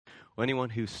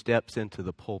Anyone who steps into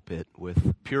the pulpit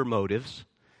with pure motives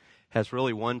has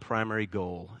really one primary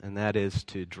goal, and that is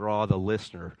to draw the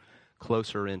listener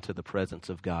closer into the presence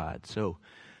of God. So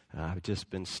I've just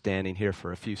been standing here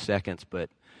for a few seconds, but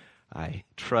I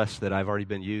trust that I've already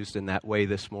been used in that way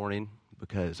this morning,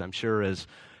 because I'm sure as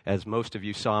most of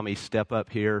you saw me step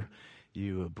up here,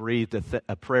 you breathed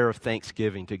a prayer of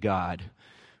thanksgiving to God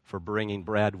for bringing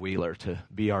Brad Wheeler to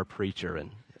be our preacher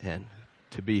and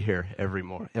to be here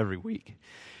every week.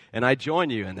 And I join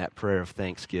you in that prayer of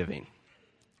thanksgiving.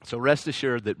 So rest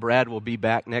assured that Brad will be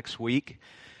back next week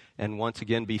and once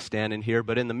again be standing here.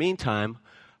 But in the meantime,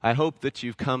 I hope that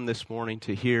you've come this morning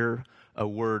to hear a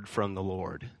word from the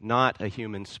Lord, not a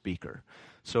human speaker.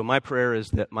 So my prayer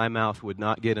is that my mouth would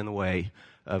not get in the way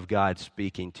of God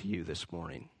speaking to you this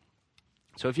morning.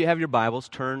 So if you have your Bibles,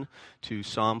 turn to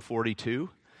Psalm 42.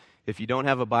 If you don't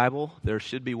have a Bible, there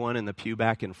should be one in the pew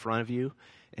back in front of you,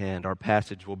 and our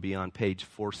passage will be on page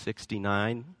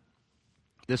 469.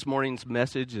 This morning's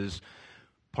message is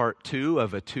part 2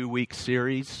 of a 2-week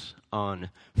series on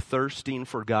thirsting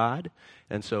for God.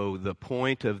 And so the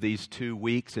point of these 2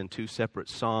 weeks in 2 separate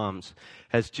psalms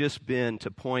has just been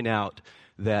to point out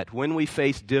that when we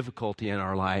face difficulty in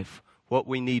our life, what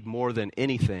we need more than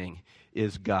anything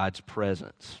is God's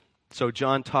presence. So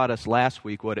John taught us last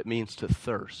week what it means to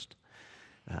thirst.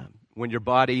 When your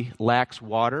body lacks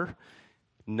water,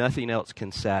 nothing else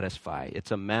can satisfy.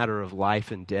 It's a matter of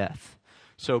life and death.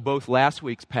 So both last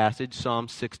week's passage, Psalm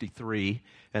 63,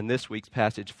 and this week's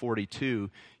passage 42,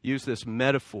 use this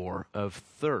metaphor of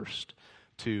thirst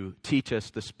to teach us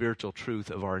the spiritual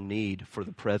truth of our need for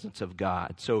the presence of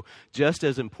God. So just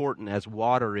as important as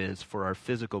water is for our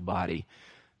physical body,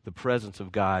 the presence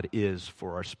of God is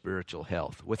for our spiritual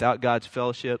health. Without God's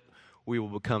fellowship, we will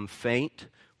become faint,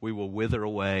 we will wither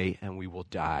away, and we will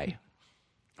die.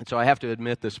 And so I have to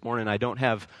admit this morning, I don't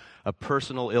have a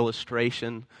personal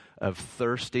illustration of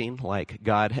thirsting like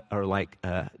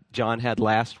John had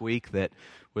last week that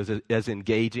was as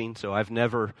engaging. So I've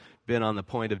never been on the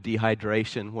point of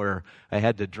dehydration where I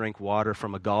had to drink water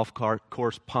from a golf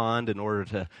course pond in order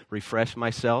to refresh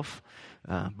myself.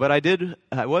 But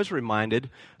I was reminded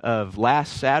of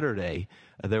last Saturday.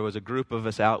 There was a group of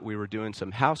us out. We were doing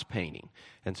some house painting.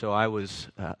 And so I was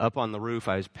up on the roof.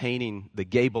 I was painting the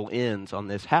gable ends on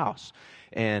this house.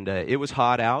 And it was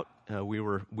hot out. We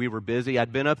were busy.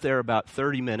 I'd been up there about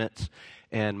 30 minutes.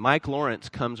 And Mike Lawrence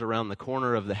comes around the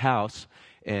corner of the house.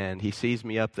 And he sees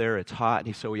me up there. It's hot.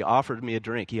 So he offered me a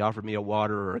drink. He offered me a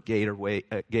water or a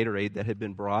Gatorade that had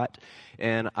been brought.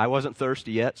 And I wasn't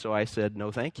thirsty yet, so I said,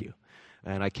 no, thank you.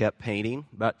 And I kept painting.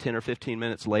 About 10 or 15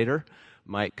 minutes later,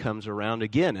 Mike comes around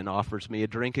again and offers me a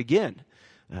drink again.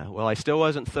 Well, I still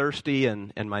wasn't thirsty,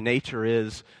 and my nature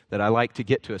is that I like to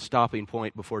get to a stopping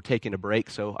point before taking a break,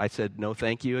 so I said, no,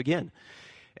 thank you again.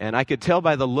 And I could tell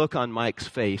by the look on Mike's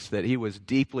face that he was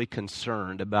deeply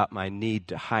concerned about my need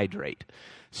to hydrate.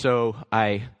 So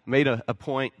I made a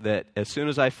point that as soon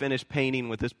as I finished painting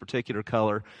with this particular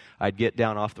color, I'd get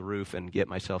down off the roof and get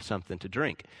myself something to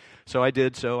drink. So I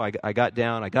did so. I got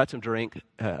down, I got some drink,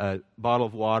 a bottle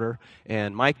of water,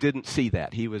 and Mike didn't see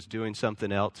that. He was doing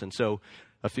something else. And so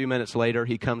a few minutes later,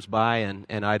 he comes by,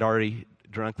 and I'd already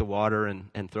drunk the water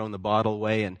and thrown the bottle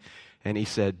away, and he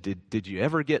said, did you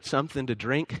ever get something to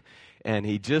drink? And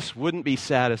he just wouldn't be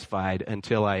satisfied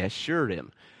until I assured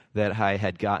him that I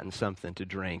had gotten something to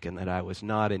drink and that I was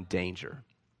not in danger.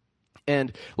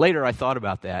 And later I thought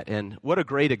about that, and what a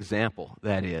great example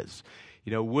that is.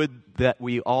 You know, would that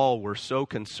we all were so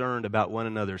concerned about one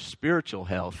another's spiritual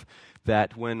health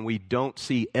that when we don't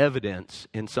see evidence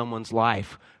in someone's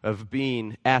life of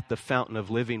being at the fountain of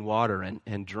living water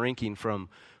and drinking from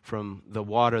the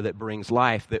water that brings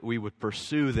life, that we would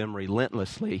pursue them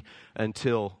relentlessly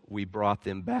until we brought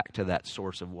them back to that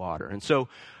source of water. And so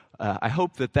I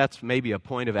hope that that's maybe a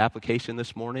point of application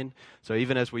this morning. So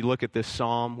even as we look at this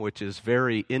psalm, which is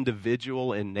very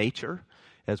individual in nature,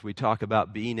 as we talk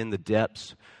about being in the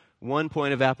depths, one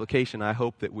point of application I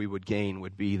hope that we would gain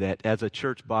would be that as a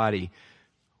church body,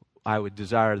 I would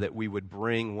desire that we would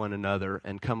bring one another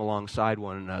and come alongside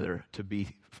one another to be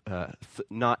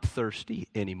not thirsty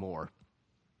anymore.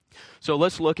 So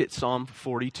let's look at Psalm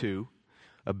 42,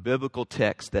 a biblical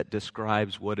text that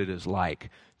describes what it is like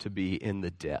to be in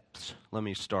the depths. Let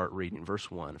me start reading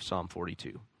verse 1 of Psalm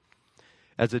 42.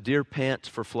 As a deer pants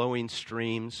for flowing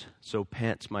streams, so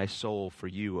pants my soul for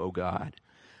you, O God.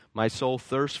 My soul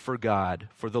thirsts for God,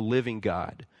 for the living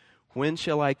God. When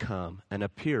shall I come and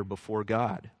appear before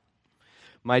God?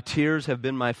 My tears have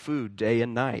been my food day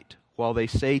and night, while they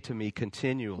say to me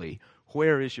continually,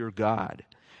 where is your God?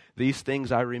 These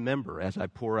things I remember as I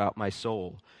pour out my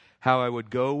soul. how I would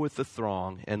go with the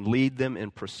throng and lead them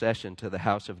in procession to the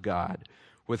house of God,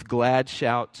 with glad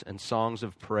shouts and songs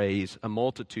of praise, a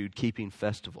multitude keeping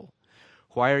festival.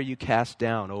 Why are you cast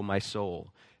down, O my soul,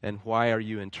 and why are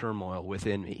you in turmoil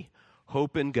within me?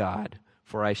 Hope in God,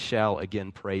 for I shall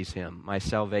again praise him, my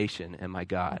salvation and my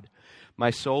God. My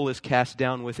soul is cast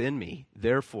down within me.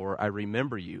 Therefore I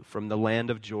remember you from the land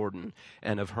of Jordan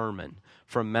and of Hermon,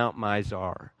 from Mount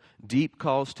Mizar. Deep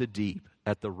calls to deep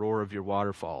at the roar of your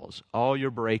waterfalls. All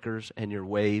your breakers and your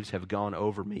waves have gone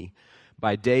over me.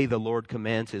 By day the Lord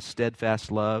commands his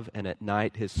steadfast love, and at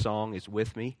night his song is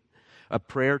with me, a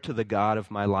prayer to the God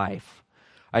of my life.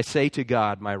 I say to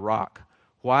God, my rock,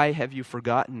 why have you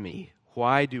forgotten me?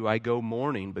 Why do I go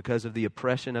mourning because of the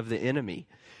oppression of the enemy?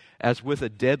 As with a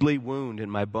deadly wound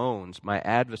in my bones, my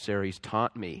adversaries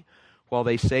taunt me, while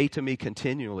they say to me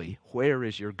continually, where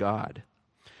is your God?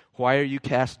 Why are you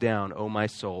cast down, O my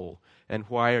soul, and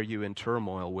why are you in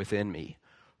turmoil within me?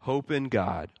 Hope in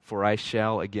God, for I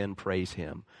shall again praise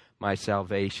him, my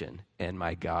salvation and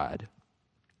my God.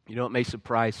 You know, it may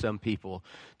surprise some people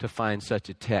to find such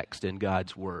a text in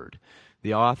God's Word.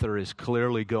 The author is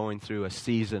clearly going through a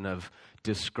season of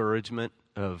discouragement,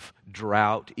 of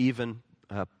drought, even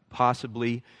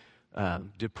possibly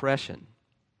depression.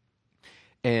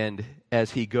 And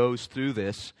as he goes through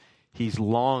this, he's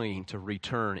longing to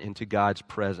return into God's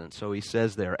presence. So he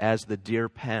says there, as the deer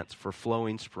pants for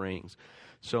flowing springs,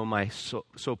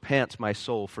 so pants my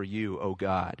soul for you, O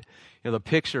God. You know, the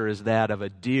picture is that of a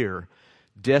deer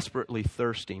desperately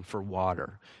thirsting for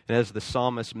water. And as the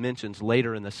psalmist mentions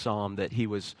later in the psalm that he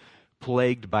was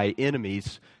plagued by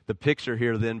enemies, the picture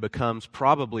here then becomes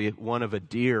probably one of a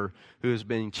deer who is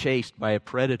being chased by a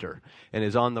predator and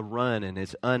is on the run and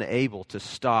is unable to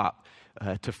stop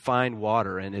to find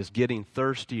water and is getting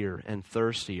thirstier and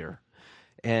thirstier.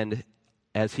 And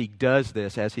as he does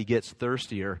this, as he gets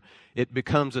thirstier, it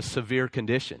becomes a severe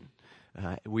condition.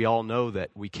 We all know that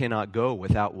we cannot go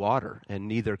without water, and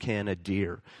neither can a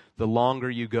deer. The longer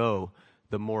you go,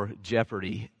 the more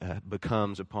jeopardy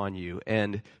becomes upon you,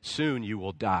 and soon you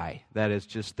will die. That is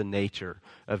just the nature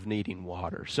of needing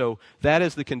water. So that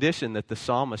is the condition that the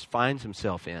psalmist finds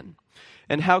himself in.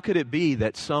 And how could it be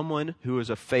that someone who is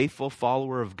a faithful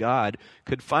follower of God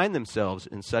could find themselves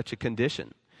in such a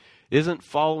condition? Isn't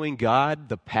following God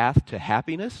the path to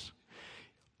happiness?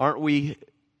 Aren't we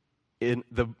in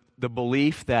the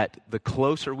belief that the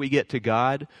closer we get to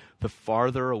God, the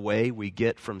farther away we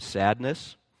get from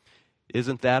sadness?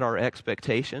 Isn't that our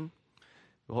expectation?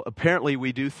 Well, apparently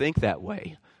we do think that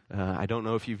way. I don't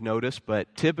know if you've noticed,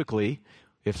 but typically,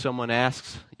 if someone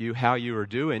asks you how you are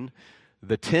doing,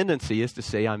 the tendency is to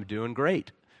say, I'm doing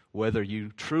great, whether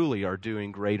you truly are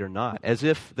doing great or not, as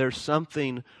if there's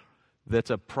something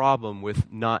that's a problem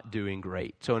with not doing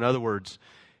great. So in other words,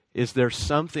 is there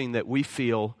something that we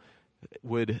feel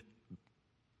would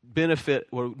benefit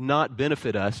or not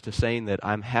benefit us to saying that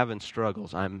I'm having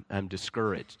struggles, I'm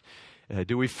discouraged?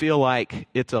 Do we feel like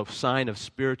it's a sign of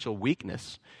spiritual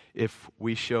weakness if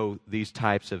we show these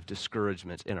types of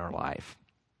discouragements in our life?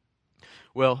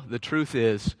 Well, the truth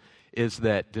is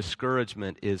that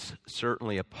discouragement is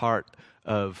certainly a part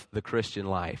of the Christian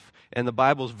life. And the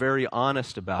Bible's very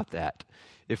honest about that.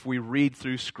 If we read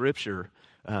through Scripture,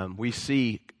 we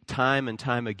see time and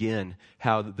time again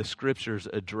how the Scriptures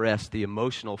address the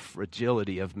emotional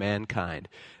fragility of mankind.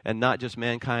 And not just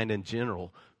mankind in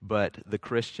general, but the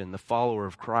Christian, the follower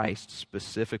of Christ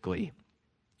specifically.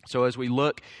 So as we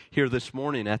look here this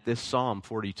morning at this Psalm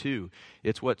 42,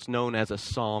 it's what's known as a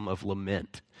psalm of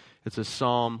lament. It's a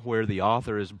psalm where the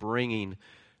author is bringing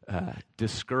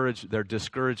their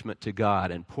discouragement to God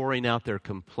and pouring out their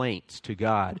complaints to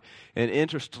God. And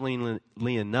interestingly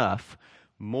enough,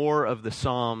 more of the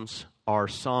psalms are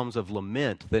psalms of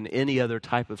lament than any other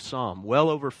type of psalm. Well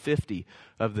over 50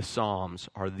 of the psalms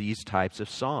are these types of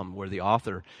psalm where the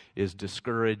author is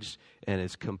discouraged and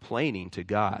is complaining to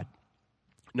God.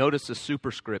 Notice the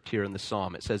superscript here in the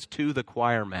psalm. It says, to the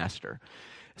choir master.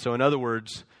 So in other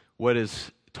words, what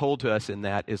is told to us in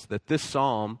that is that this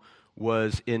psalm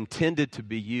was intended to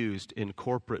be used in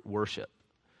corporate worship.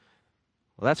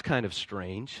 Well, that's kind of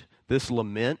strange. This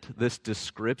lament, this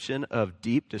description of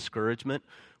deep discouragement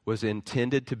was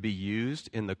intended to be used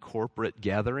in the corporate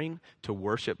gathering to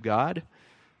worship God.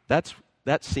 That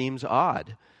seems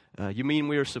odd. You mean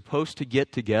we are supposed to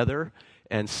get together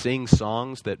and sing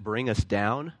songs that bring us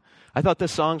down? I thought the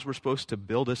songs were supposed to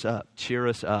build us up, cheer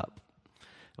us up.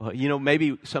 You know,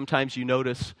 maybe sometimes you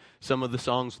notice some of the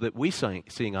songs that we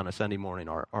sing on a Sunday morning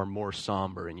are more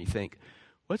somber, and you think,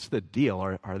 what's the deal?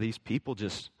 Are these people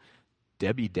just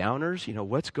Debbie Downers? You know,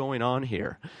 what's going on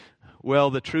here?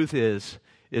 Well, the truth is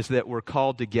is that we're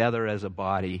called together as a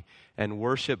body and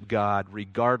worship God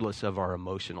regardless of our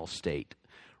emotional state.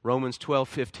 Romans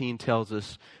 12:15 tells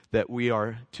us that we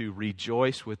are to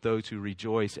rejoice with those who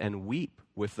rejoice and weep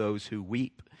with those who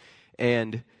weep.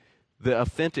 And the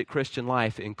authentic Christian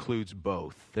life includes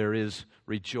both. There is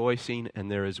rejoicing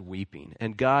and there is weeping.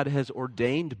 And God has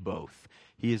ordained both.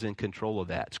 He is in control of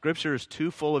that. Scripture is too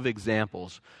full of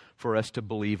examples for us to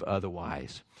believe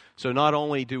otherwise. So not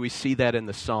only do we see that in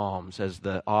the Psalms as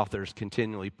the authors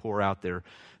continually pour out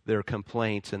their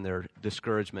complaints and their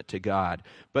discouragement to God,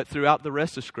 but throughout the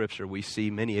rest of Scripture we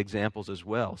see many examples as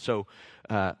well. So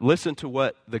listen to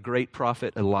what the great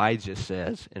prophet Elijah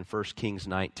says in 1 Kings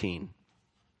 19.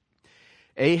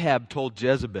 Ahab told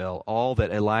Jezebel all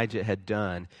that Elijah had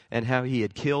done and how he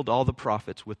had killed all the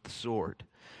prophets with the sword.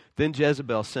 Then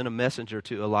Jezebel sent a messenger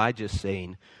to Elijah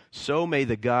saying, "So may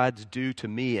the gods do to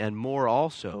me and more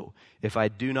also, if I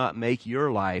do not make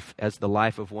your life as the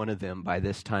life of one of them by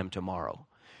this time tomorrow."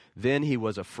 Then he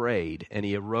was afraid, and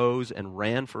he arose and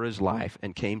ran for his life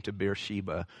and came to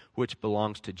Beersheba, which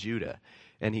belongs to Judah.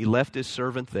 And he left his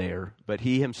servant there, but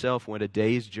he himself went a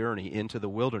day's journey into the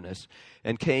wilderness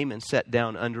and came and sat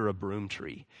down under a broom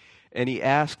tree. And he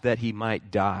asked that he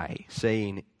might die,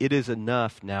 saying, "It is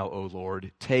enough now, O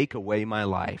Lord, take away my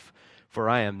life, for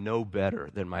I am no better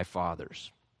than my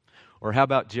fathers." Or how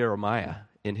about Jeremiah?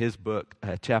 In his book,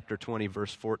 chapter 20,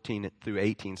 verse 14 through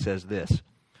 18 says this,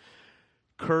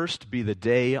 "Cursed be the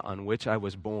day on which I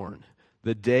was born,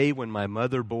 the day when my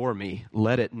mother bore me,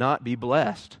 let it not be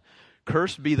blessed.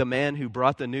 Cursed be the man who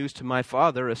brought the news to my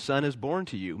father, a son is born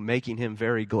to you, making him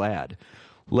very glad.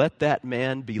 Let that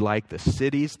man be like the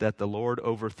cities that the Lord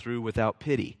overthrew without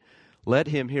pity. Let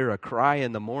him hear a cry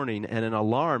in the morning and an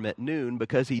alarm at noon,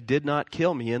 because he did not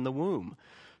kill me in the womb.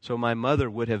 So my mother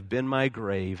would have been my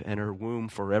grave, and her womb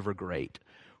forever great.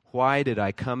 Why did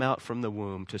I come out from the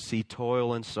womb to see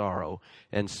toil and sorrow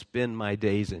and spend my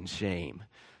days in shame?"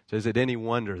 So is it any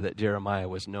wonder that Jeremiah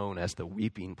was known as the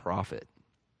weeping prophet?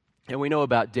 And we know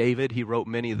about David. He wrote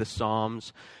many of the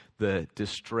Psalms, the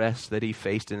distress that he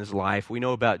faced in his life. We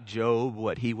know about Job,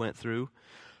 what he went through.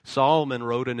 Solomon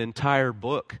wrote an entire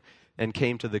book and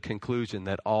came to the conclusion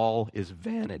that all is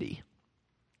vanity.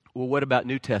 Well, what about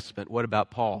New Testament? What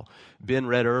about Paul? Ben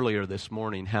read earlier this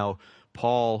morning how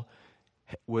Paul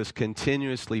was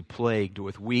continuously plagued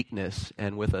with weakness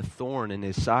and with a thorn in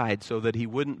his side so that he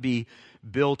wouldn't be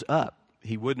built up.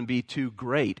 He wouldn't be too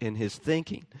great in his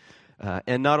thinking.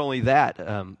 And not only that,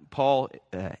 Paul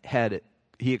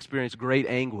he experienced great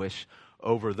anguish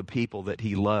over the people that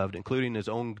he loved, including his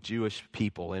own Jewish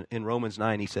people. In Romans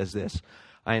 9, he says this,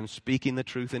 "I am speaking the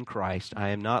truth in Christ. I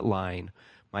am not lying.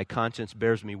 My conscience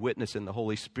bears me witness in the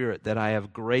Holy Spirit that I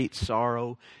have great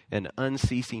sorrow and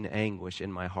unceasing anguish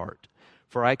in my heart.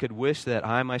 For I could wish that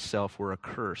I myself were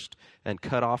accursed and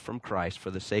cut off from Christ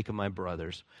for the sake of my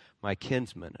brothers, my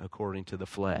kinsmen according to the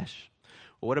flesh."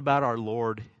 Well, what about our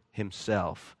Lord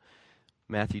himself?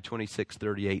 Matthew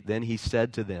 26:38, "Then he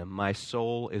said to them, my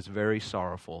soul is very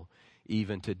sorrowful,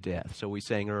 even to death." So we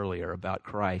sang earlier about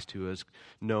Christ, who is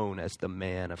known as the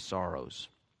man of sorrows.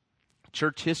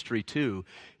 Church history, too,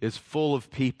 is full of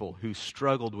people who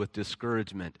struggled with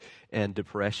discouragement and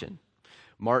depression.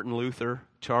 Martin Luther,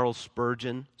 Charles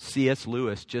Spurgeon, C.S.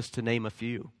 Lewis, just to name a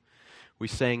few. We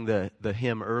sang the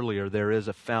hymn earlier, "There is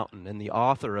a Fountain," and the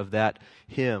author of that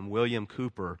hymn, William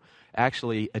Cowper,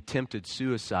 actually attempted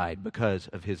suicide because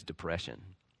of his depression.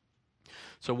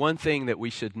 So one thing that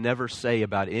we should never say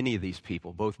about any of these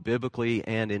people, both biblically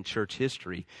and in church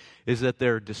history, is that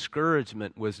their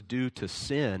discouragement was due to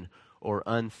sin or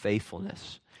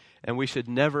unfaithfulness. And we should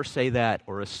never say that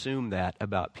or assume that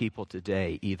about people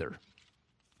today either.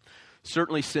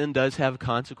 Certainly sin does have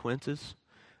consequences,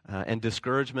 and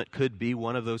discouragement could be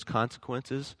one of those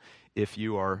consequences if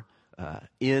you are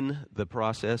in the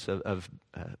process of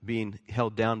being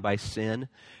held down by sin.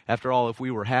 After all, if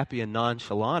we were happy and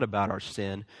nonchalant about our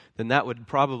sin, then that would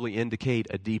probably indicate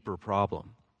a deeper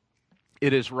problem.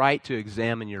 It is right to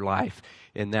examine your life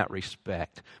in that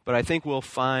respect. But I think we'll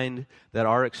find that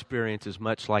our experience is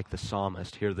much like the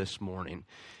psalmist here this morning.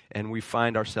 And we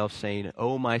find ourselves saying,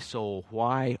 "Oh, my soul,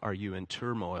 why are you in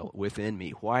turmoil within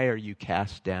me? Why are you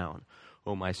cast down,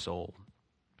 oh, my soul?"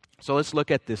 So let's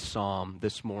look at this psalm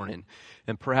this morning.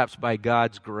 And perhaps by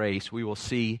God's grace, we will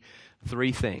see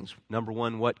three things. Number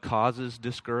one, what causes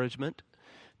discouragement.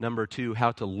 Number two,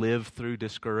 how to live through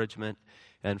discouragement.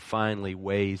 And finally,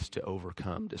 ways to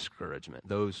overcome discouragement.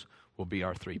 Those will be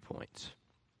our 3 points.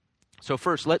 So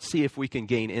first, let's see if we can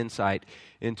gain insight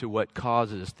into what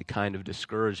causes the kind of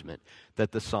discouragement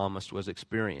that the psalmist was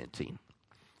experiencing.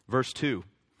 Verse 2,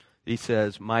 He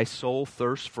says, "My soul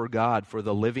thirsts for God, for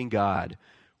the living God.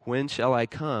 When shall I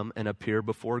come and appear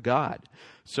before God?"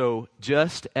 So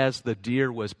just as the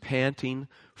deer was panting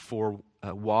for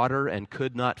water and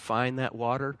could not find that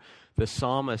water, the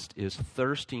psalmist is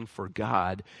thirsting for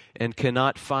God and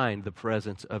cannot find the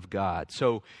presence of God.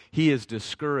 So he is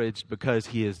discouraged because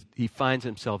he finds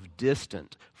himself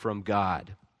distant from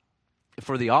God.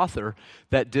 For the author,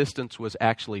 that distance was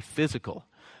actually physical.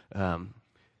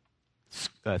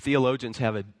 Theologians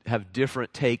have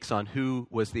different takes on who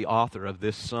was the author of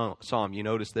this psalm. You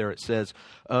notice there it says,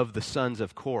 "of the sons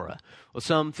of Korah." Well,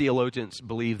 some theologians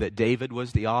believe that David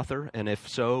was the author, and if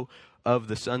so, "of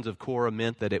the sons of Korah"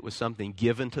 meant that it was something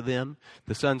given to them.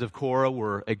 The sons of Korah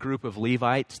were a group of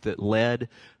Levites that led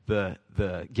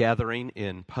the gathering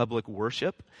in public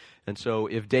worship. And so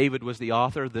if David was the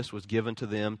author, this was given to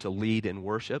them to lead in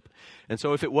worship. And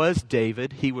so if it was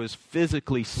David, he was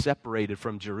physically separated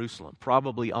from Jerusalem,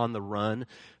 probably on the run,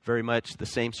 very much the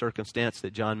same circumstance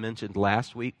that John mentioned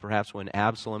last week, perhaps when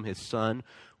Absalom, his son,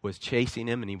 was chasing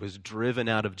him and he was driven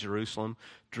out of Jerusalem,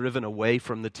 driven away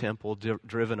from the temple,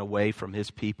 driven away from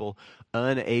his people,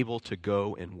 unable to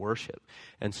go and worship.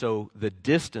 And so the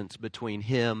distance between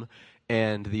him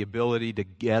and the ability to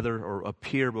gather or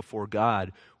appear before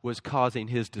God was causing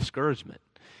his discouragement.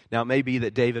 Now, it may be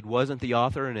that David wasn't the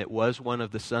author and it was one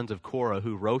of the sons of Korah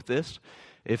who wrote this.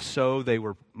 If so, they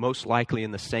were most likely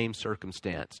in the same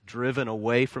circumstance, driven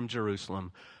away from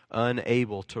Jerusalem,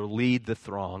 unable to lead the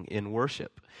throng in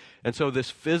worship. And so this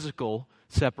physical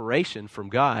separation from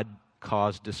God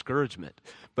caused discouragement.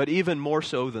 But even more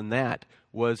so than that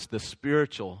was the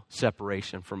spiritual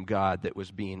separation from God that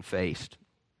was being faced.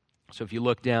 So if you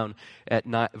look down at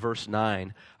verse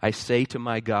 9, "I say to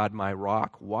my God, my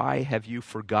rock, why have you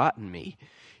forgotten me?"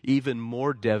 Even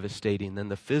more devastating than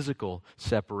the physical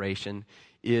separation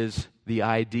is the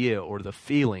idea or the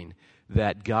feeling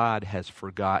that God has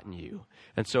forgotten you.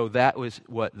 And so that was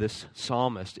what this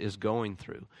psalmist is going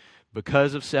through.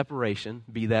 Because of separation,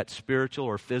 be that spiritual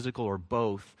or physical or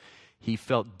both, he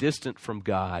felt distant from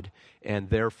God and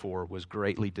therefore was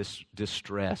greatly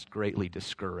distressed, greatly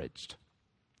discouraged.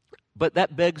 But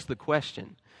that begs the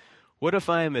question, what if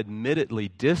I am admittedly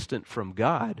distant from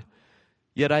God,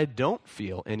 yet I don't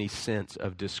feel any sense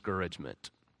of discouragement?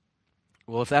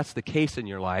 Well, if that's the case in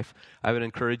your life, I would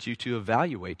encourage you to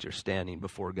evaluate your standing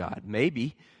before God.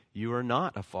 Maybe you are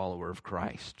not a follower of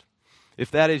Christ. If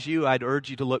that is you, I'd urge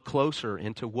you to look closer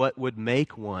into what would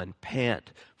make one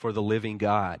pant for the living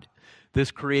God. This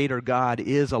Creator God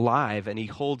is alive, and He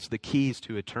holds the keys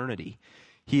to eternity.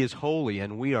 He is holy,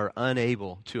 and we are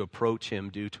unable to approach Him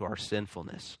due to our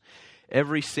sinfulness.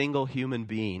 Every single human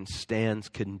being stands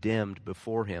condemned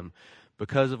before Him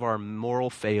because of our moral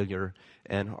failure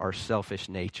and our selfish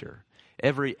nature.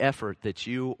 Every effort that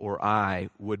you or I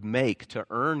would make to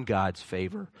earn God's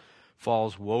favor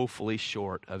falls woefully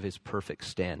short of His perfect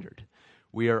standard.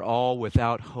 We are all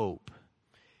without hope,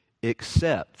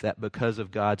 except that because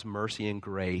of God's mercy and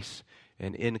grace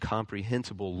and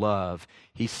incomprehensible love,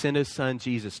 He sent His Son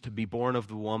Jesus to be born of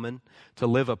the woman, to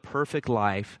live a perfect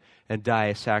life, and die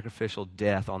a sacrificial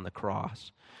death on the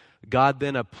cross. God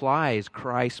then applies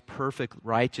Christ's perfect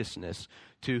righteousness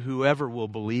to whoever will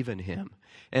believe in Him.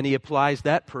 And He applies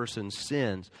that person's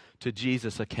sins to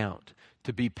Jesus' account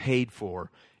to be paid for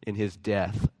in His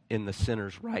death in the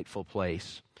sinner's rightful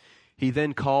place. He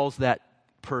then calls that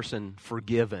person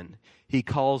forgiven. He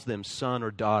calls them son or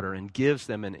daughter and gives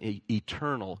them an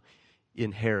eternal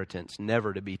inheritance,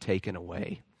 never to be taken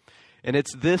away. And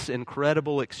it's this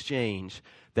incredible exchange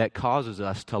that causes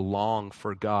us to long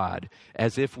for God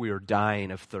as if we are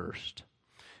dying of thirst.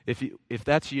 If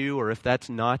that's you or if that's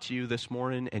not you this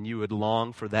morning and you would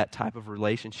long for that type of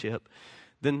relationship,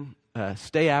 then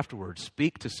stay afterwards.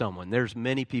 Speak to someone. There's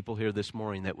many people here this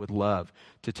morning that would love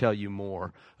to tell you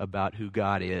more about who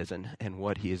God is and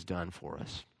what He has done for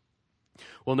us.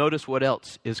 Well, notice what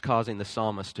else is causing the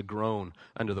psalmist to groan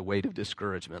under the weight of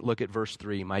discouragement. Look at verse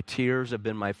 3. "My tears have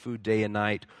been my food day and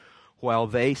night, while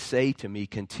they say to me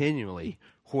continually,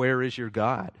 'Where is your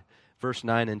God?'" Verse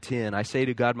 9 and 10, "I say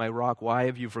to God, my rock, why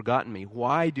have you forgotten me?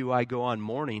 Why do I go on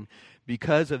mourning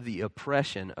because of the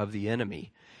oppression of the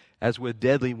enemy? As with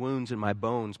deadly wounds in my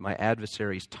bones, my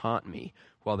adversaries taunt me,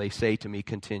 while they say to me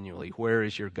continually, 'Where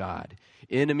is your God?'"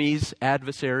 Enemies,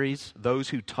 adversaries, those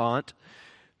who taunt.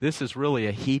 This is really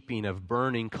a heaping of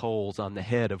burning coals on the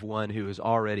head of one who is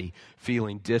already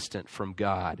feeling distant from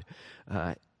God.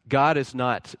 God is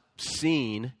not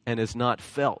seen and is not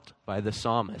felt by the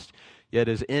psalmist, yet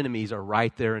his enemies are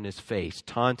right there in his face,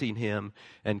 taunting him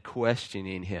and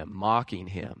questioning him, mocking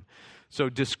him. So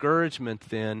discouragement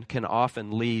then can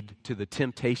often lead to the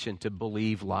temptation to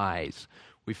believe lies.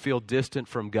 We feel distant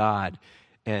from God,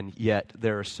 and yet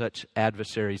there are such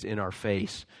adversaries in our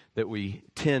face that we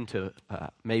tend to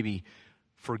maybe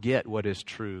forget what is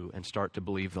true and start to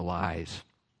believe the lies.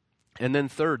 And then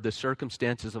third, the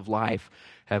circumstances of life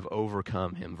have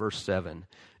overcome him. Verse 7,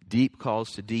 deep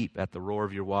calls to deep at the roar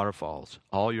of your waterfalls.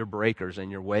 All your breakers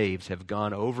and your waves have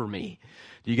gone over me.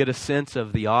 Do you get a sense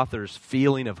of the author's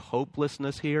feeling of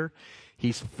hopelessness here?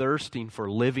 He's thirsting for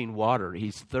living water.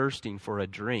 He's thirsting for a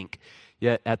drink.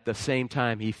 Yet at the same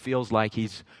time, he feels like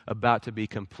he's about to be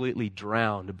completely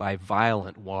drowned by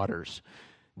violent waters.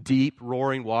 Deep,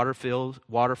 roaring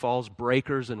waterfalls,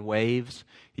 breakers and waves.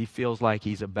 He feels like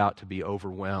he's about to be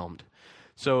overwhelmed.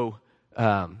 So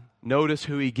notice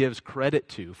who he gives credit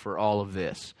to for all of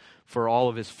this, for all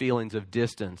of his feelings of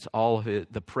distance, all of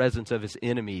the presence of his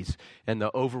enemies, and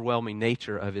the overwhelming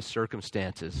nature of his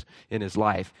circumstances in his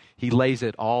life. He lays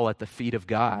it all at the feet of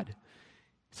God.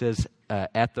 It says,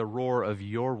 at the roar of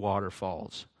your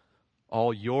waterfalls,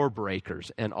 all your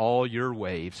breakers and all your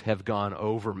waves have gone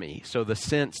over me. So the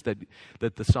sense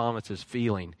that the psalmist is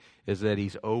feeling is that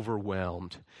he's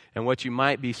overwhelmed. And what you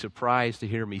might be surprised to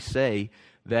hear me say,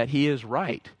 that he is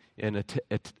right in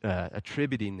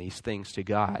attributing these things to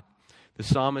God. The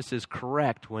psalmist is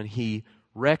correct when he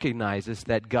recognizes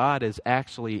that God is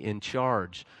actually in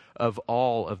charge of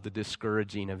all of the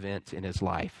discouraging events in his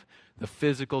life. The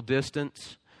physical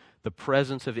distance, the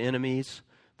presence of enemies,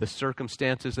 the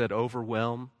circumstances that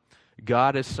overwhelm.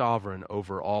 God is sovereign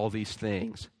over all these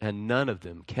things, and none of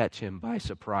them catch him by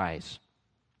surprise.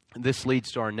 And this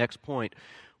leads to our next point,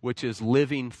 which is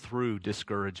living through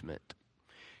discouragement.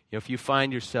 If you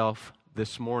find yourself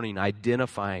this morning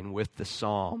identifying with the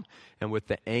psalm and with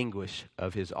the anguish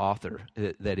of his author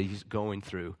that he's going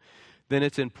through, then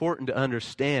it's important to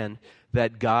understand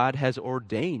that God has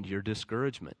ordained your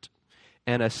discouragement.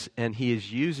 And he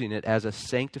is using it as a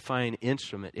sanctifying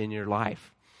instrument in your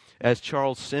life. As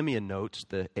Charles Simeon notes,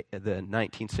 the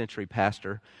 19th century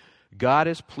pastor, God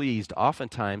is pleased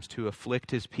oftentimes to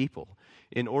afflict his people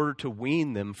in order to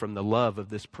wean them from the love of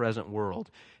this present world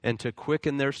and to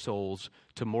quicken their souls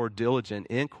to more diligent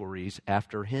inquiries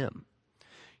after him.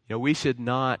 We should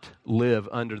not live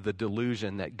under the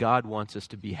delusion that God wants us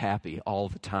to be happy all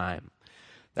the time.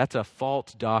 That's a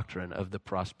false doctrine of the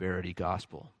prosperity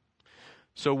gospel.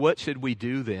 So what should we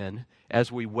do then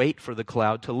as we wait for the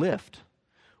cloud to lift?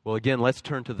 Well, again, let's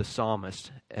turn to the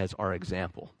psalmist as our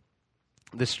example.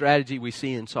 The strategy we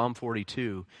see in Psalm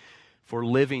 42 for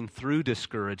living through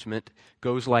discouragement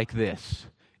goes like this.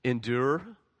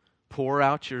 Endure, pour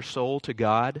out your soul to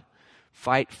God,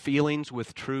 fight feelings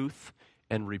with truth,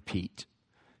 and repeat.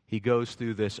 He goes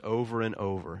through this over and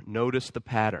over. Notice the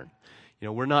pattern.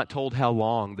 We're not told how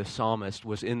long the psalmist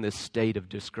was in this state of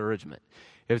discouragement.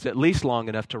 It was at least long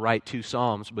enough to write 2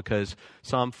 psalms because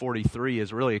Psalm 43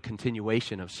 is really a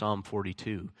continuation of Psalm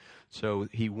 42. So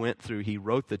he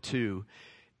wrote the 2,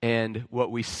 and what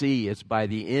we see is by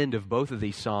the end of both of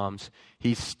these psalms,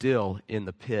 he's still in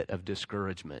the pit of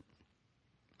discouragement.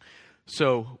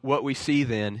 So what we see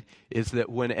then is that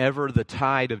whenever the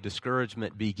tide of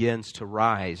discouragement begins to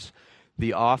rise,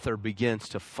 the author begins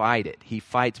to fight it. He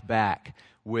fights back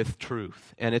with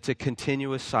truth, and it's a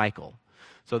continuous cycle.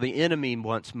 So the enemy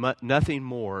wants nothing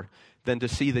more than to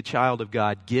see the child of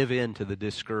God give in to the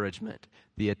discouragement,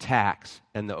 the attacks,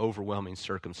 and the overwhelming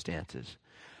circumstances.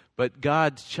 But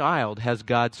God's child has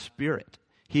God's Spirit.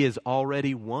 He has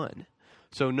already won.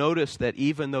 So notice that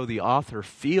even though the author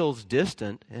feels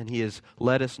distant, and he has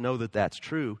let us know that that's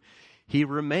true, he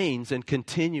remains in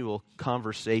continual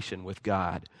conversation with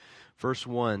God. Verse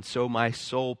 1, so my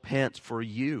soul pants for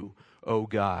you, O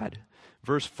God.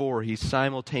 Verse 4, he's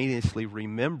simultaneously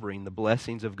remembering the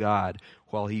blessings of God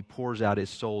while he pours out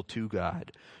his soul to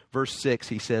God. Verse 6,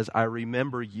 he says, I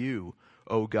remember you,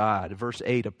 O God. Verse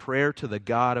 8, a prayer to the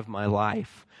God of my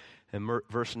life. And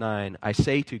verse 9, I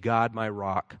say to God, my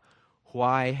rock,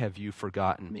 why have you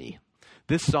forgotten me?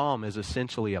 This psalm is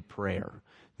essentially a prayer.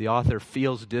 The author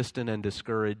feels distant and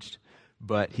discouraged,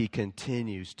 but he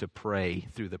continues to pray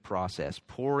through the process,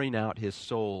 pouring out his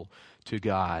soul to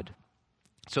God.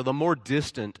 So the more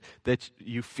distant that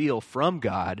you feel from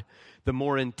God, the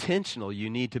more intentional you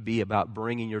need to be about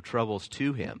bringing your troubles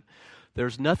to him.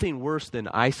 There's nothing worse than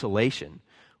isolation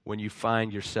when you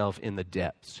find yourself in the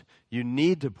depths. You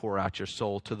need to pour out your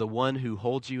soul to the one who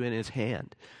holds you in his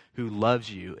hand, who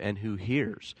loves you, and who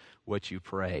hears what you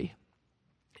pray.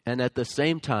 And at the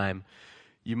same time,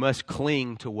 you must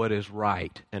cling to what is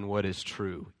right and what is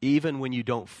true, even when you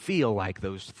don't feel like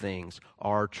those things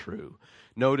are true.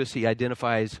 Notice he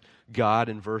identifies God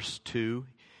in verse 2.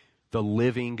 the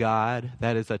living God.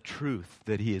 That is a truth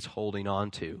that he is holding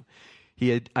on to.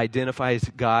 He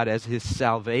identifies God as his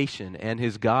salvation and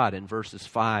his God in verses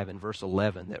 5 and verse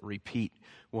 11 that repeat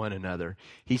one another.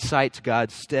 He cites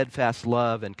God's steadfast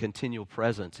love and continual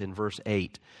presence in verse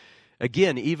 8.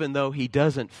 Again, even though he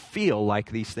doesn't feel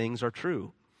like these things are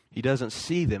true, he doesn't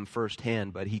see them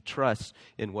firsthand, but he trusts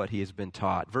in what he has been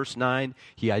taught. Verse 9,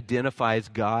 he identifies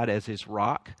God as his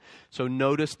rock. So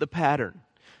notice the pattern.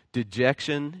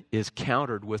 Dejection is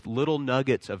countered with little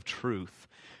nuggets of truth,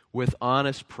 with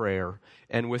honest prayer,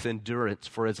 and with endurance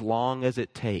for as long as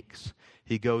it takes.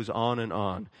 He goes on and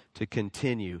on to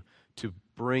continue to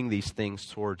bring these things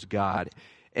towards God.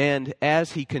 And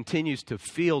as he continues to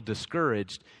feel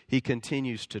discouraged, he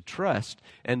continues to trust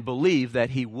and believe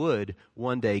that he would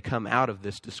one day come out of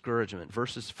this discouragement.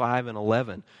 Verses 5 and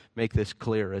 11 make this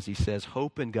clear as he says,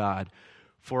 "Hope in God,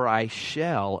 for I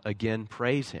shall again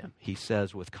praise him," he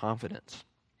says with confidence.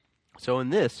 So in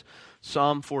this,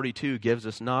 Psalm 42 gives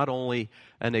us not only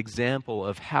an example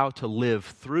of how to live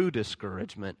through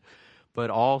discouragement, but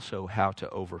also how to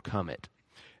overcome it.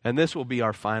 And this will be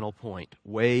our final point,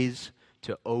 ways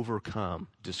to overcome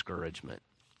discouragement.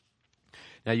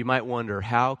 Now you might wonder,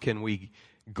 how can we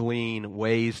glean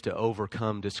ways to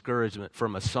overcome discouragement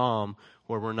from a psalm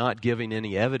where we're not giving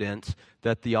any evidence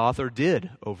that the author did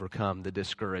overcome the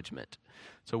discouragement?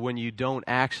 So when you don't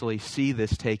actually see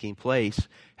this taking place,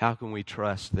 how can we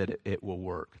trust that it will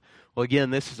work? Well, again,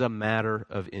 this is a matter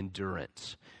of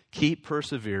endurance. Keep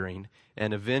persevering,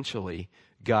 and eventually,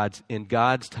 in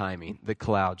God's timing, the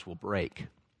clouds will break.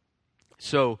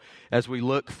 So as we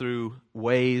look through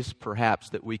ways perhaps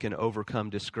that we can overcome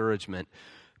discouragement,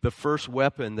 the first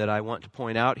weapon that I want to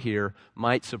point out here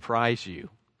might surprise you,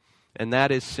 and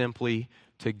that is simply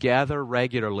to gather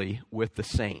regularly with the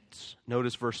saints.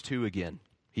 Notice verse 2 again.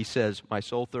 He says, "My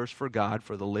soul thirsts for God,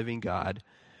 for the living God.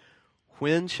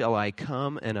 When shall I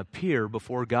come and appear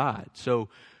before God?" So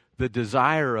the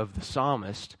desire of the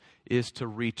psalmist is to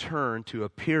return to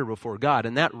appear before God.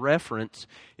 And that reference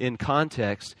in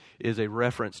context is a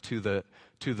reference to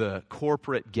the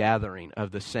corporate gathering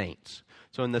of the saints.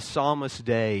 So in the psalmist's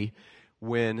day,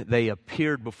 when they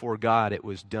appeared before God, it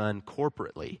was done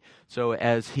corporately. So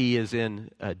as he is in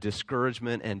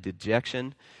discouragement and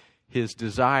dejection, his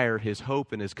desire, his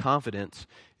hope, and his confidence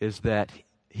is that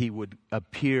he would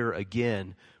appear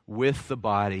again with the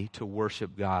body to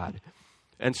worship God.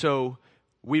 And so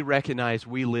we recognize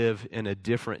we live in a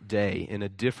different day, in a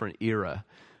different era.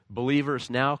 Believers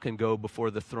now can go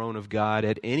before the throne of God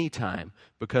at any time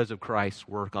because of Christ's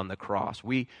work on the cross.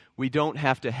 We don't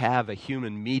have to have a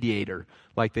human mediator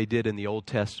like they did in the Old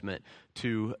Testament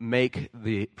to make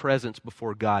the presence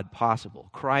before God possible.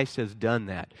 Christ has done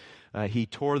that. He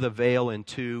tore the veil in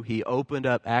two. He opened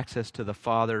up access to the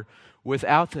Father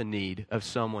without the need of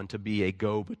someone to be a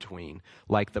go-between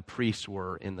like the priests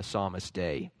were in the psalmist's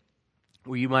day.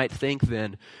 Well, you might think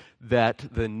then that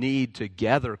the need to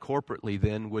gather corporately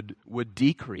then would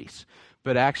decrease.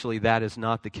 But actually that is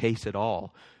not the case at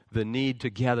all. The need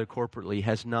to gather corporately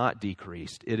has not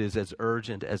decreased. It is as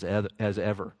urgent as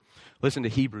ever. Listen to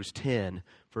Hebrews 10,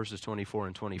 verses 24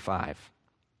 and 25.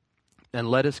 "And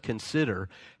let us consider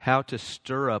how to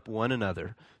stir up one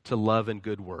another to love and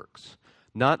good works,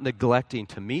 not neglecting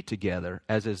to meet together,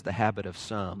 as is the habit of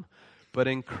some, but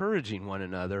encouraging one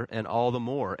another, and all the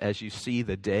more as you see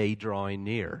the day drawing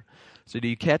near." So do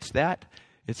you catch that?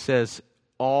 It says,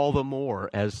 all the more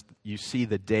as you see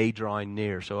the day drawing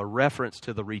near. So a reference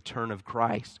to the return of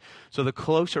Christ. So the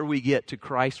closer we get to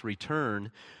Christ's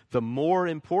return, the more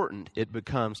important it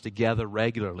becomes to gather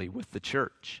regularly with the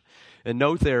church. And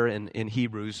note there in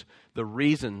Hebrews the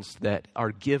reasons that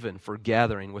are given for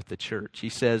gathering with the church. He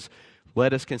says,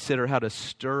 let us consider how to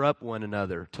stir up one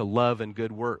another to love and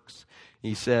good works.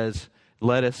 He says,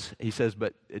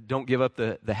 but don't give up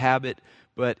the habit,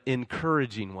 but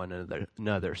encouraging one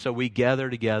another. So we gather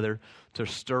together to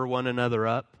stir one another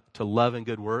up to love and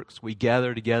good works. We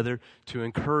gather together to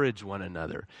encourage one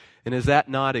another. And is that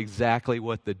not exactly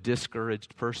what the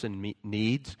discouraged person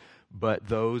needs, but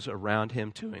those around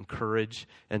him to encourage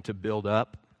and to build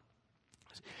up?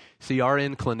 See, our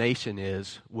inclination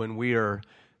is when we are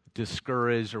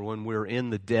discouraged or when we're in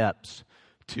the depths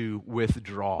to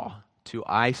withdraw, to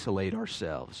isolate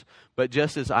ourselves. But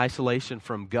just as isolation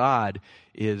from God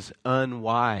is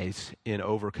unwise in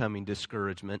overcoming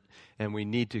discouragement, and we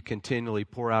need to continually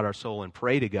pour out our soul and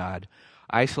pray to God,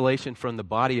 isolation from the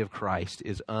body of Christ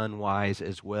is unwise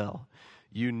as well.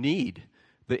 You need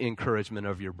the encouragement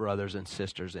of your brothers and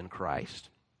sisters in Christ.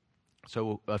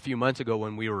 So a few months ago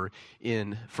when we were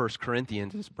in 1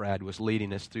 Corinthians, as Brad was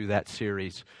leading us through that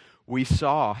series, we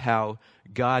saw how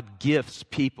God gifts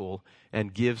people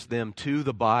and gives them to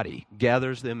the body,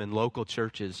 gathers them in local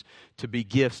churches to be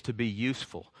gifts, to be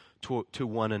useful to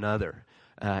one another.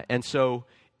 And so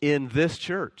in this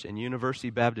church, in University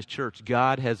Baptist Church,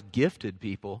 God has gifted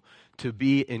people to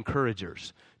be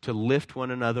encouragers, to lift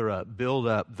one another up, build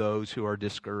up those who are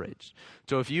discouraged.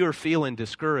 So if you are feeling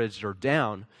discouraged or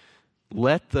down,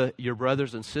 let your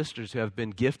brothers and sisters who have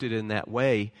been gifted in that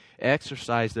way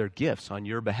exercise their gifts on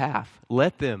your behalf.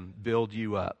 Let them build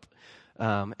you up,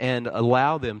 and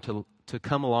allow them to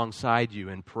come alongside you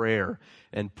in prayer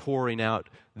and pouring out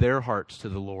their hearts to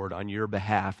the Lord on your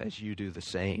behalf as you do the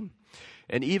same.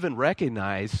 And even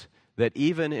recognize that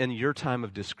even in your time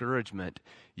of discouragement,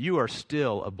 you are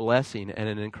still a blessing and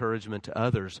an encouragement to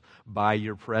others by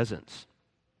your presence.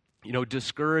 You know,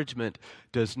 discouragement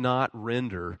does not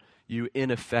render you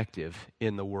ineffective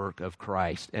in the work of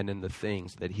Christ and in the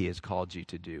things that He has called you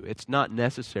to do. It's not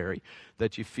necessary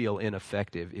that you feel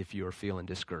ineffective if you are feeling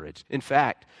discouraged. In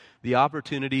fact, the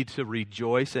opportunity to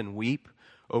rejoice and weep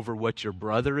over what your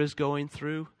brother is going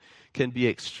through can be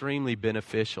extremely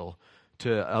beneficial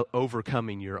to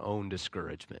overcoming your own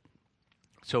discouragement.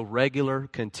 So regular,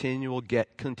 continual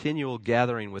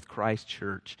gathering with Christ's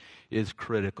church is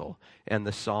critical, and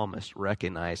the psalmist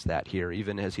recognized that here,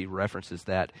 even as he references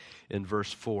that in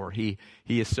verse 4. He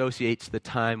associates the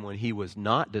time when he was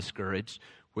not discouraged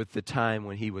with the time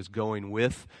when he was going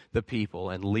with the people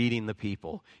and leading the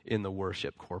people in the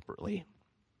worship corporately.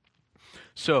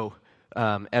 So,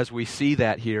 as we see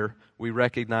that here, we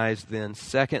recognize then,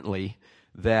 secondly,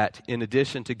 that in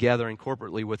addition to gathering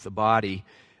corporately with the body,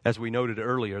 as we noted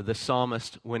earlier, the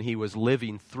psalmist, when he was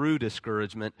living through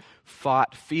discouragement,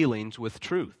 fought feelings with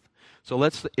truth. So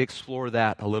let's explore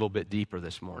that a little bit deeper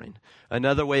this morning.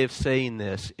 Another way of saying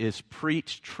this is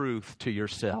preach truth to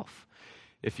yourself.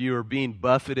 If you are being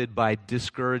buffeted by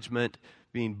discouragement,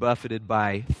 being buffeted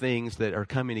by things that are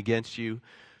coming against you,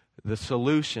 the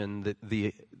solution,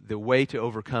 the way to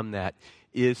overcome that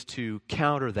is to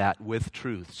counter that with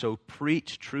truth. So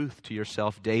preach truth to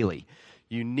yourself daily.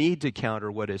 You need to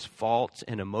counter what is false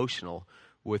and emotional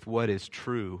with what is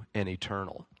true and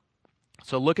eternal.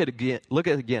 So look at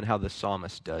again how the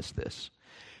psalmist does this.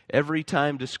 Every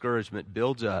time discouragement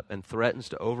builds up and threatens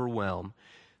to overwhelm,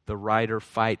 the writer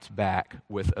fights back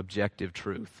with objective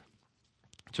truth.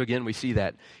 So again, we see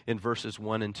that in verses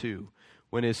 1 and 2.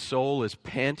 When his soul is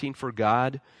panting for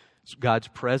God's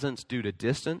presence due to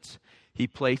distance, he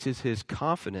places his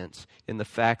confidence in the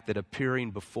fact that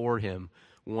appearing before him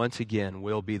once again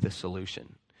will be the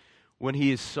solution. When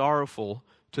he is sorrowful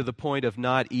to the point of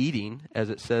not eating, as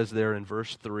it says there in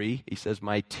verse 3, he says,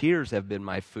 "My tears have been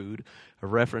my food," a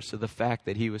reference to the fact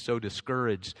that he was so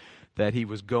discouraged that he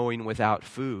was going without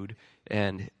food,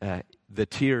 and the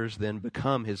tears then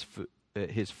become his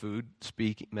food,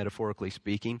 metaphorically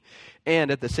speaking. And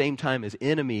at the same time, his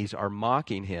enemies are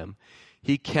mocking him.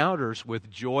 He counters with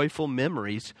joyful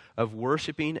memories of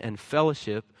worshiping and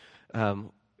fellowship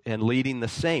and leading the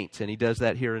saints. And he does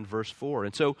that here in verse 4.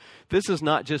 And so this is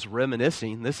not just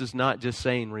reminiscing. This is not just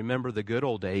saying, remember the good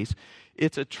old days.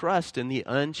 It's a trust in the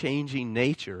unchanging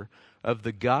nature of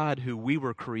the God who we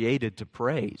were created to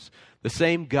praise. The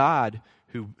same God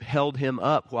who held him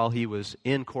up while he was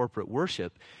in corporate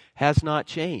worship has not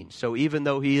changed. So even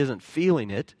though he isn't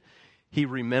feeling it, he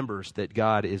remembers that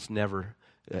God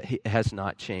has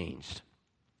not changed.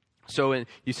 So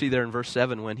you see there in verse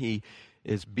 7, when he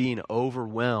is being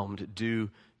overwhelmed due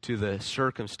to the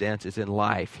circumstances in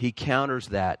life, he counters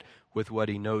that with what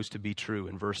he knows to be true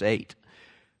in verse 8.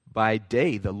 By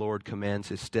day the Lord commands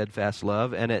his steadfast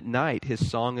love, and at night his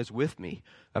song is with me,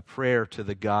 a prayer to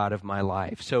the God of my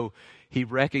life. So he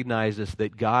recognizes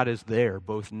that God is there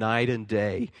both night and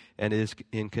day and is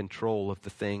in control of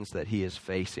the things that he is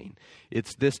facing.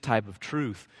 It's this type of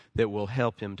truth that will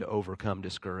help him to overcome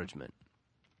discouragement.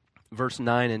 Verse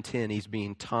 9 and 10, he's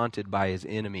being taunted by his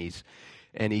enemies,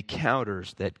 and he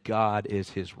counters that God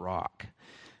is his rock.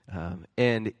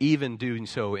 And even doing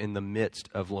so in the midst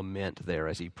of lament there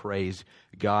as he prays,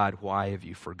 "God, why have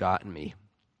you forgotten me?"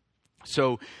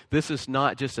 So this is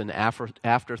not just an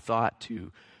afterthought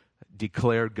to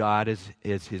declare God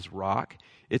as his rock.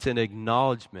 It's an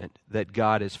acknowledgement that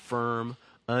God is firm,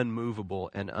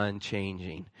 unmovable, and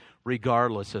unchanging,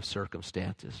 regardless of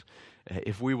circumstances.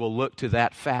 If we will look to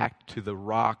that fact, to the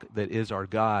rock that is our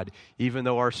God, even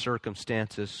though our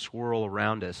circumstances swirl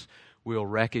around us, we'll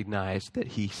recognize that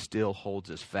he still holds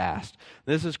us fast.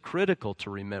 This is critical to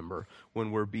remember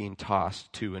when we're being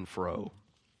tossed to and fro.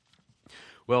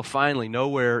 Well, finally,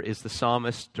 nowhere is the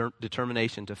psalmist's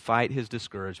determination to fight his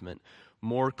discouragement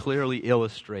more clearly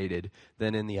illustrated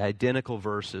than in the identical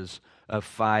verses of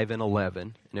 5 and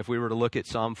 11. And if we were to look at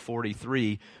Psalm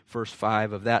 43, verse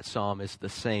 5 of that psalm is the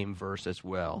same verse as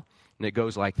well. And it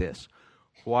goes like this: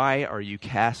 "Why are you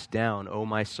cast down, O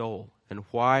my soul? And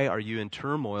why are you in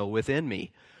turmoil within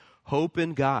me? Hope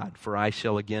in God, for I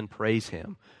shall again praise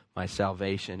him, my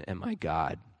salvation and my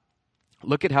God."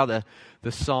 Look at how the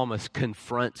psalmist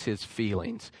confronts his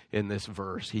feelings in this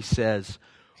verse. He says,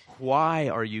 "Why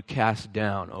are you cast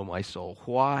down, O my soul?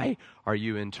 Why are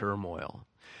you in turmoil?"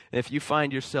 And if you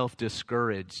find yourself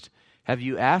discouraged, have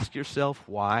you asked yourself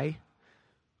why?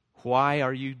 Why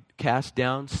are you cast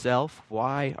down, self?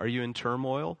 Why are you in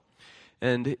turmoil?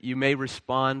 And you may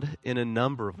respond in a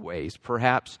number of ways.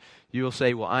 Perhaps you will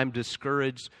say, well, I'm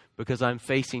discouraged because I'm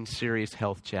facing serious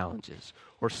health challenges,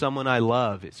 or someone I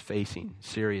love is facing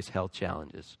serious health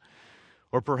challenges.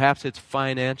 Or perhaps it's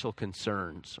financial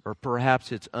concerns, or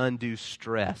perhaps it's undue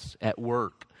stress at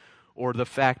work, or the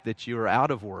fact that you're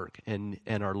out of work and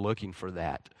are looking for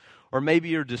that. Or maybe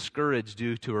you're discouraged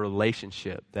due to a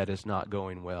relationship that is not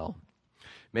going well.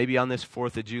 Maybe on this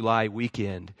 4th of July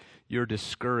weekend, you're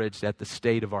discouraged at the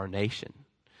state of our nation.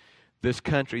 This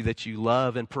country that you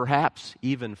love and perhaps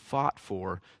even fought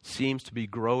for seems to be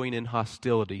growing in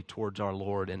hostility towards our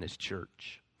Lord and his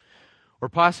church. Or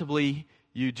possibly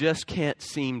you just can't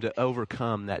seem to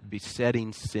overcome that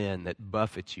besetting sin that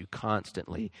buffets you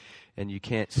constantly, and you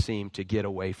can't seem to get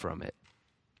away from it.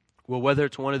 Well, whether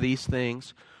it's one of these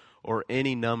things or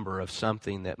any number of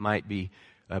something that might be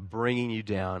bringing you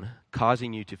down,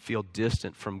 causing you to feel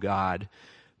distant from God,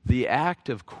 the act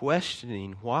of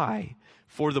questioning why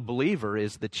for the believer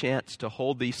is the chance to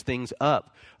hold these things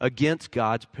up against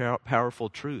God's powerful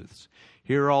truths.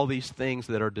 Here are all these things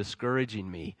that are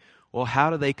discouraging me. Well, how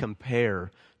do they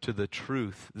compare to the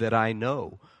truth that I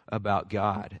know about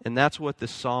God? And that's what the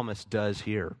psalmist does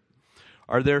here.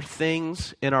 Are there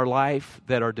things in our life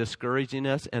that are discouraging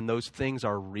us and those things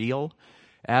are real?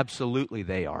 Absolutely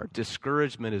they are.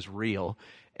 Discouragement is real,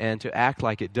 and to act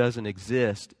like it doesn't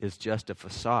exist is just a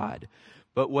facade.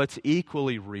 But what's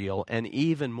equally real and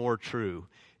even more true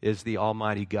is the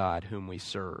Almighty God whom we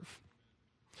serve.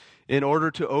 In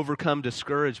order to overcome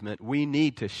discouragement, we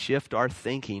need to shift our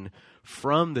thinking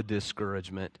from the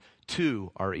discouragement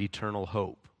to our eternal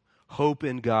hope. Hope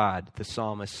in God, the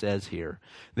psalmist says here.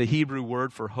 The Hebrew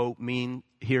word for hope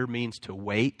here means to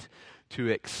wait, to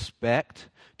expect,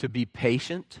 to be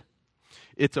patient.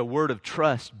 It's a word of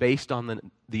trust based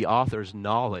on the author's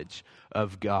knowledge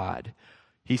of God.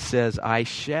 He says, I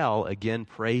shall again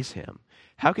praise him.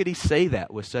 How could he say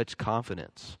that with such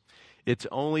confidence? It's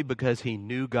only because he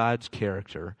knew God's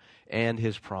character and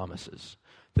his promises.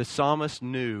 The psalmist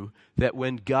knew that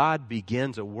when God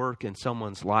begins a work in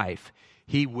someone's life,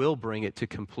 he will bring it to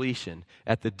completion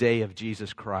at the day of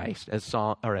Jesus Christ, as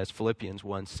Philippians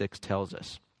 1:6 tells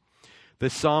us.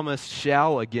 The psalmist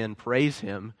shall again praise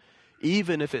him,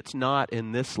 even if it's not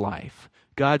in this life.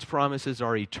 God's promises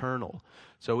are eternal.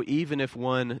 So even if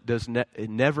one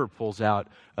never pulls out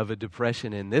of a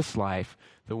depression in this life,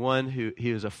 the one who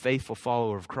is a faithful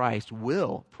follower of Christ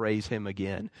will praise him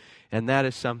again. And that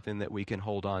is something that we can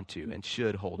hold on to and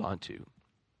should hold on to.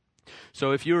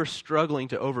 So if you're struggling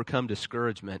to overcome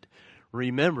discouragement,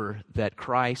 remember that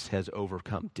Christ has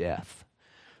overcome death.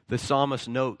 The psalmist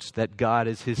notes that God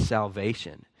is his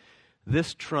salvation.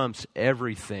 This trumps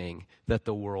everything that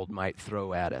the world might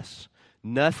throw at us.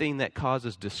 Nothing that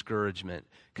causes discouragement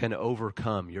can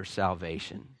overcome your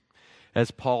salvation.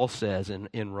 As Paul says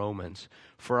in Romans,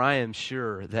 for I am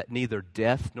sure that neither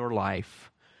death nor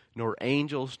life, nor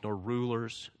angels nor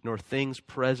rulers, nor things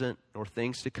present nor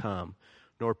things to come,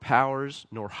 nor powers,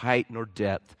 nor height, nor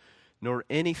depth, nor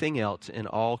anything else in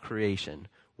all creation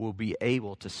will be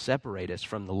able to separate us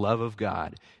from the love of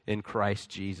God in Christ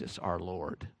Jesus our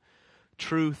Lord.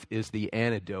 Truth is the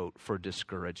antidote for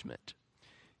discouragement.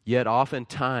 Yet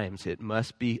oftentimes it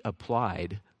must be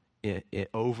applied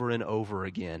over and over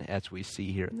again, as we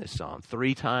see here in this psalm.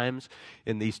 3 times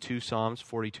in these 2 psalms,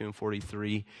 42 and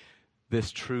 43,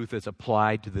 this truth is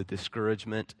applied to the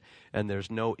discouragement, and there's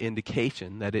no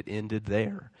indication that it ended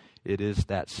there. It is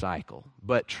that cycle.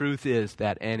 But truth is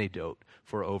that antidote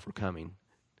for overcoming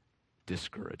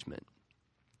discouragement.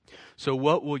 So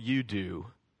what will you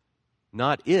do,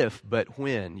 not if, but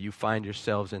when you find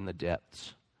yourselves in the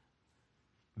depths?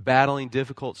 Battling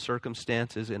difficult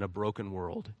circumstances in a broken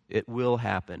world. It will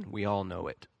happen. We all know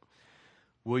it.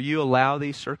 Will you allow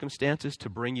these circumstances to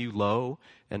bring you low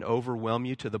and overwhelm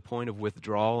you to the point of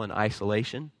withdrawal and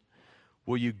isolation?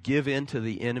 Will you give in to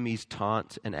the enemy's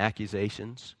taunts and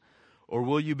accusations? Or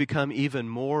will you become even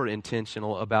more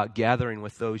intentional about gathering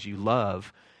with those you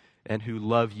love and who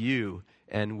love you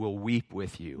and will weep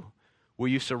with you? Will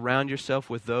you surround yourself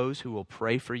with those who will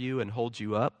pray for you and hold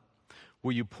you up?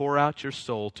 Will you pour out your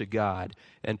soul to God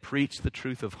and preach the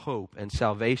truth of hope and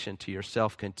salvation to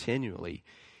yourself continually,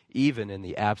 even in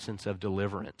the absence of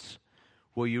deliverance?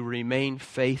 Will you remain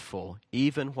faithful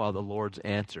even while the Lord's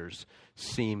answers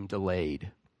seem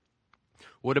delayed?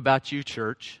 What about you,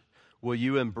 church? Will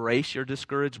you embrace your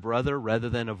discouraged brother rather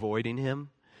than avoiding him?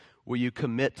 Will you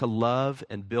commit to love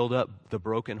and build up the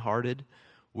brokenhearted?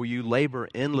 Will you labor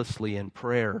endlessly in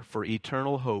prayer for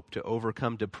eternal hope to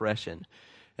overcome depression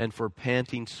and for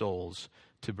panting souls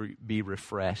to be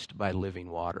refreshed by living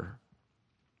water?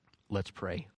 Let's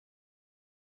pray.